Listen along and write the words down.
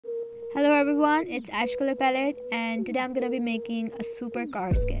Hello everyone, it's Ash Color Palette and today I'm gonna be making a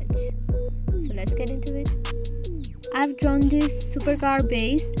supercar sketch. So let's get into it. I've drawn this supercar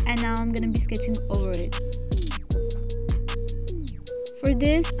base and now I'm gonna be sketching over it. For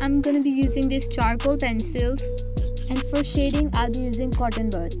this, I'm gonna be using these charcoal pencils, and for shading I'll be using cotton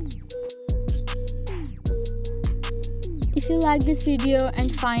buds. If you like this video and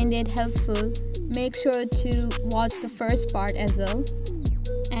find it helpful, make sure to watch the first part as well.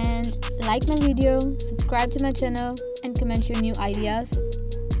 And like my video, subscribe to my channel, and comment your new ideas.